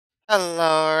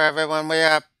Hello, everyone. We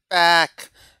are back.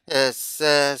 This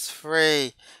is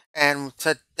free, and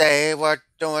today we're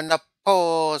doing the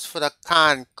polls for the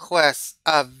Conquest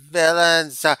of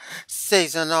Villains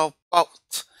seasonal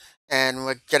vote, and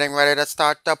we're getting ready to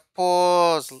start the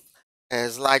polls.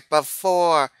 As like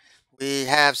before, we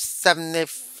have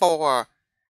 74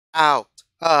 out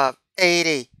of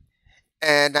 80,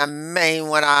 and the main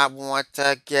one I want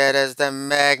to get is the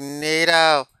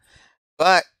Magneto.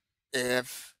 But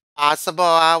if possible,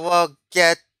 I will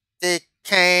get the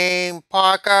Kane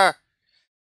Parker.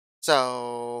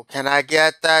 So, can I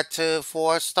get that to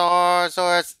 4 stars,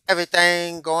 or is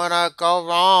everything gonna go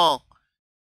wrong?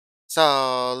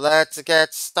 So, let's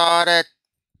get started.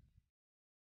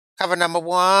 Cover number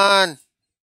 1.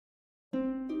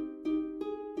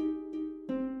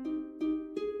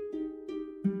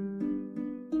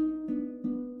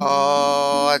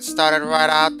 Oh, it started right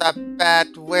out the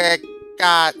bat. We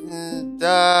got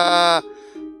the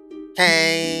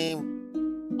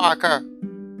Kane Parker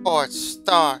 4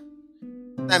 star.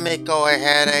 Let me go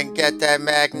ahead and get that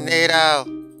Magneto.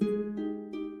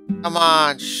 Come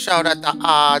on, show that the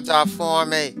odds are for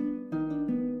me.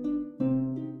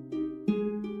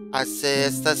 I see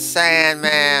it's the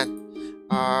Sandman.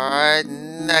 Alright,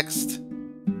 next.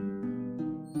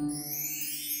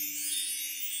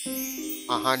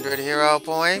 100 hero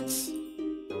points.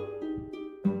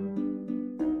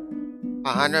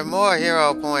 100 more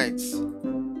hero points.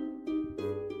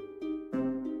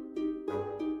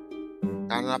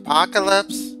 Got an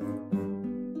Apocalypse.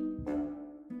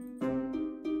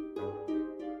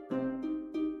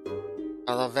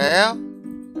 Veil.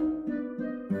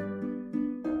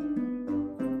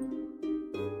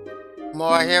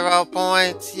 More hero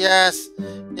points. Yes.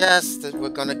 Yes, we're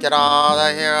gonna get all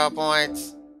the hero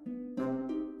points.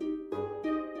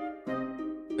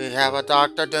 We have a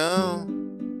Doctor Doom.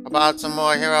 About some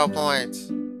more hero points.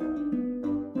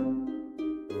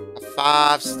 A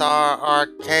 5-star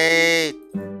arcade.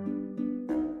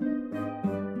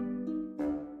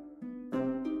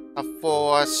 A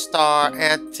 4-star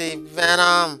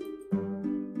anti-venom.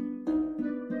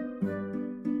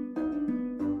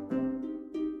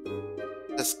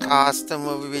 This costume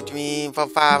will be redeemed for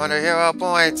 500 hero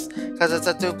points because it's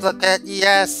a duplicate.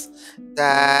 Yes,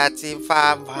 that's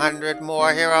 500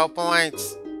 more hero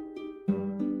points.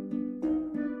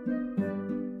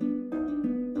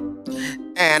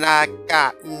 And I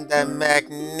got the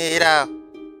Magneto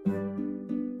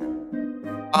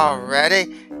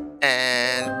already,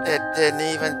 and it didn't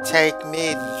even take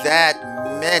me that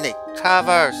many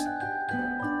covers.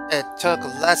 It took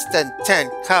less than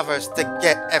 10 covers to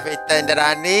get everything that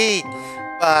I need,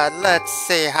 but let's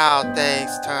see how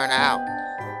things turn out.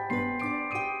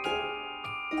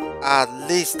 At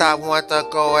least I want to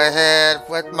go ahead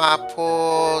with my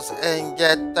pulls and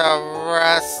get the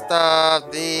rest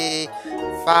of the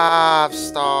 5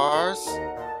 stars.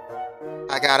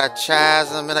 I got a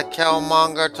Chasm and a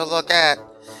Killmonger to look at,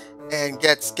 and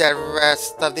get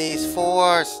rest of these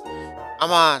 4s.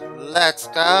 Come on, let's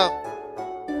go.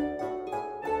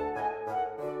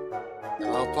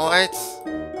 No points.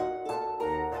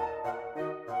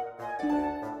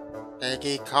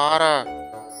 Peggy Carter.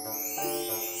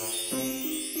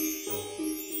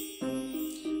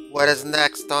 What is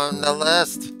next on the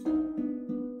list?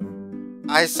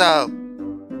 ISO.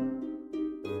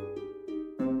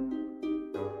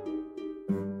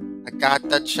 I got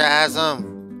the Chasm.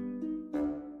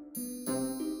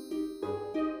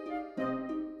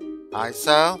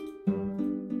 ISO.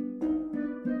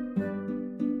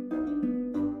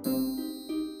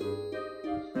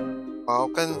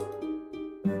 Vulcan.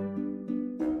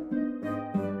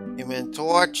 Human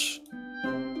Torch.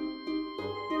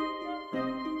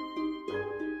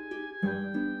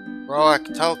 Heroic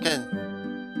Token.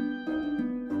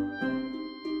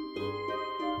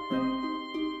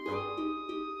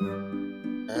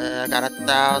 I got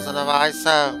 1,000 of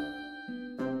ISO.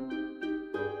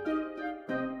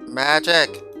 Magic.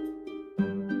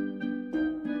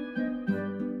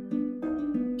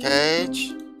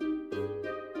 Cage.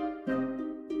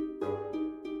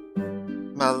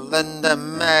 Melinda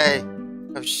May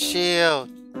of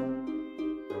S.H.I.E.L.D.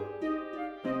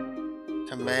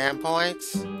 Command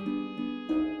points.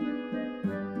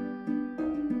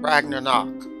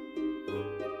 Ragnarok.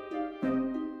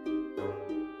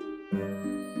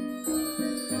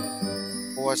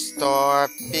 Four-star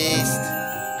Beast.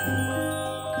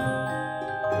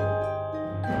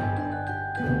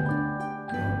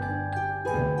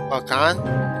 Wakan.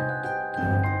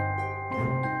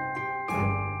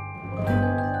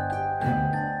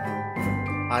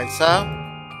 ISO.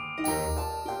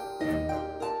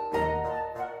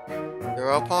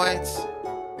 hero points.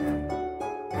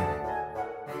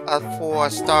 A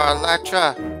 4-star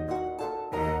Electra.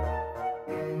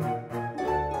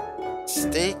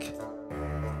 Steak.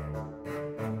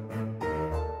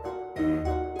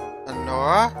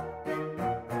 Nora.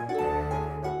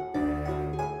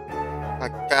 I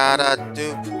got a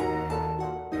dupe.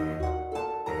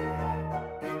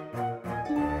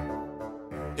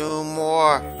 Do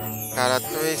more. Got a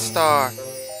 3-star.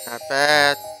 Not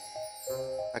bad.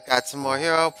 I got some more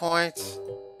hero points.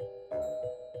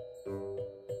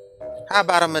 How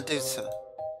about a Medusa?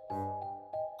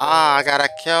 Ah, I got a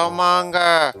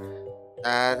Killmonger.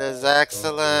 That is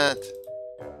excellent.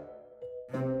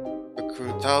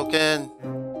 Recruit token.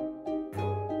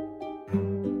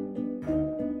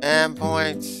 And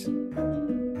points.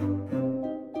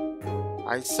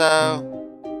 ISO.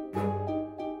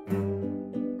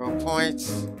 Roll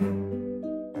points.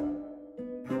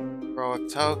 Heroic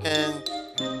token.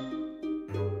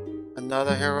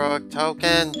 Another heroic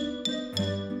token.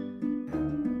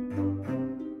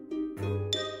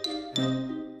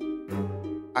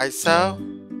 ISO.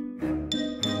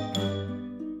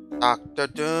 Dr.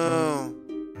 Doom.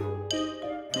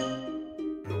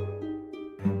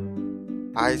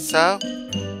 ISO.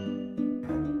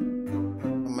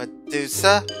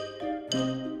 Medusa.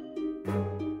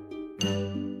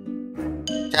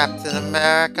 Captain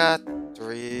America.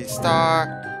 3-star.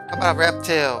 How about a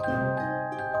reptile?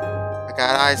 I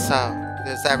got ISO.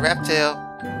 There's that reptile.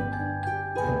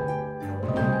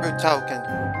 Root token.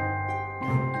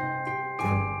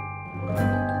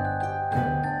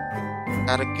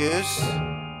 Got a goose.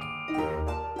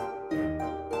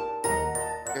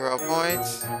 Hero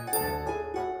points.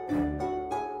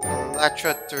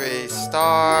 Electra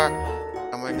 3-star.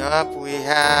 Coming up, we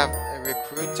have a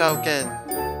recruit token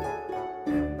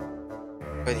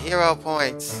with hero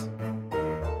points.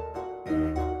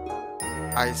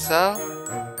 ISO.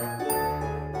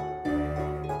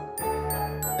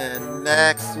 And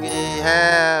next we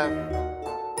have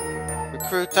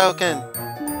recruit token.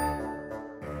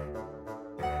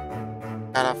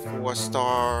 Got a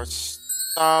 4-star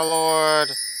Star-Lord.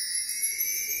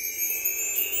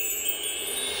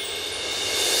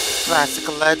 Classic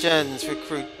Legends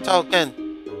recruit token.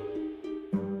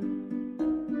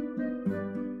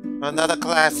 Another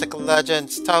Classic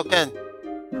Legends token.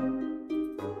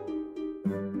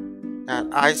 Got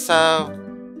ISO.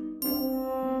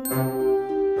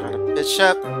 Got a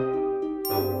Bishop.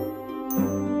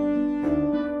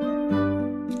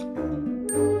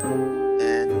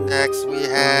 And next we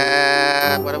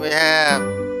have, what do we have?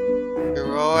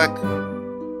 Heroic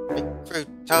recruit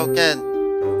token.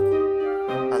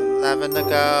 11 to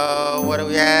go. What do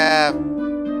we have?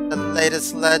 The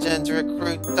latest Legends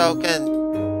recruit token.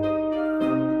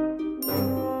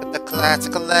 With the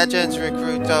Classic Legends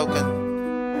recruit token.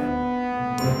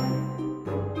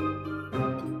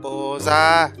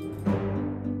 Bullseye.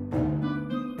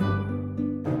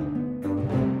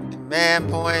 Command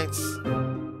points.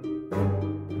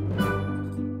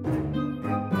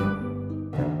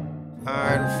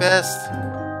 Iron Fist.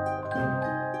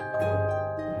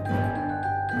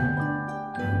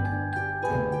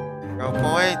 No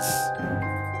points.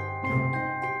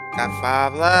 Got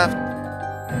 5 left.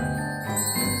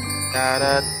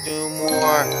 Gotta do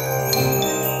more.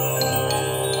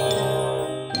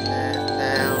 And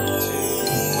down to,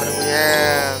 what do we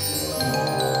have?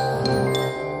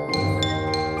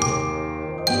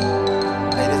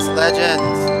 Latest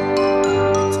Legends.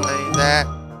 Explain that.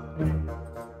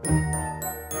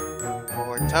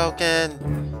 4 token.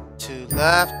 2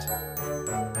 left.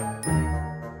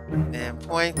 And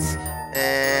points.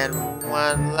 And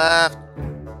 1 left.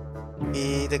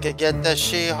 Either could get the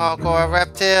She-Hulk or a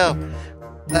Reptile.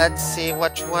 Let's see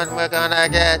which one we're gonna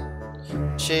get.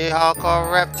 She-Hulk or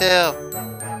Reptile.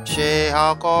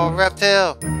 She-Hulk or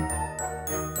Reptile.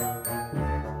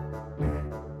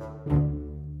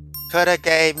 Coulda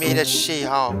gave me the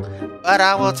She-Hulk, but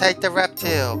I will take the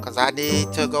Reptile because I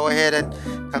need to go ahead and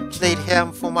complete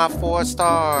him for my 4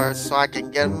 stars so I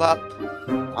can get him up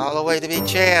all the way to be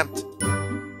champed.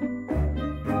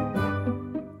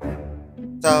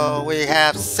 So we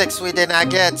have 6 we did not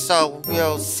get, so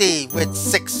we'll see which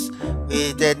 6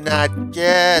 we did not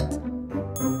get.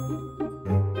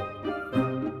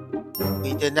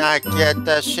 We did not get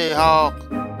the She-Hulk.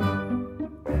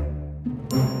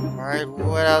 Alright,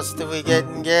 what else did we get?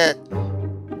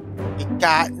 We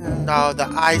gotten all the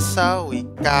ISO, we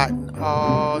gotten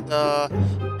all the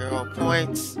hero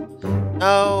points.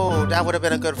 No, that would have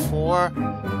been a good 4.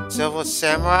 Silver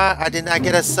Samurai, I did not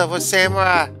get a Silver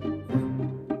Samurai.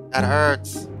 That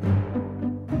hurts.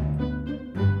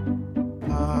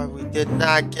 We Did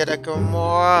not get a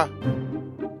Gamora.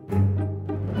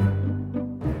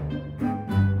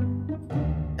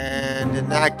 And did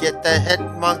not get the hit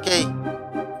monkey.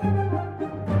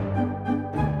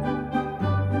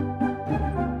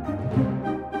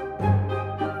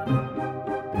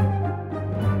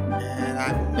 And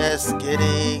I missed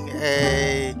getting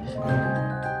a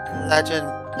legend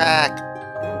pack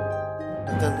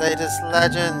of the latest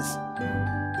legends.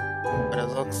 But it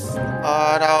looks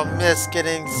odd. I'll miss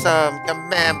getting some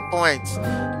command points.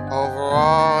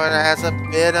 Overall, it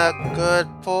hasn't been a good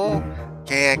pull.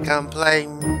 Can't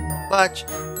complain much,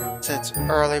 since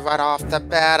early right off the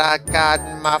bat I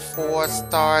gotten my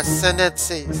 4-star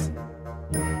ascendancies.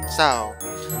 So,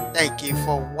 thank you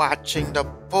for watching the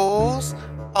pulls.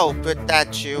 Hope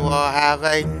that you all have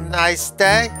a nice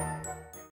day.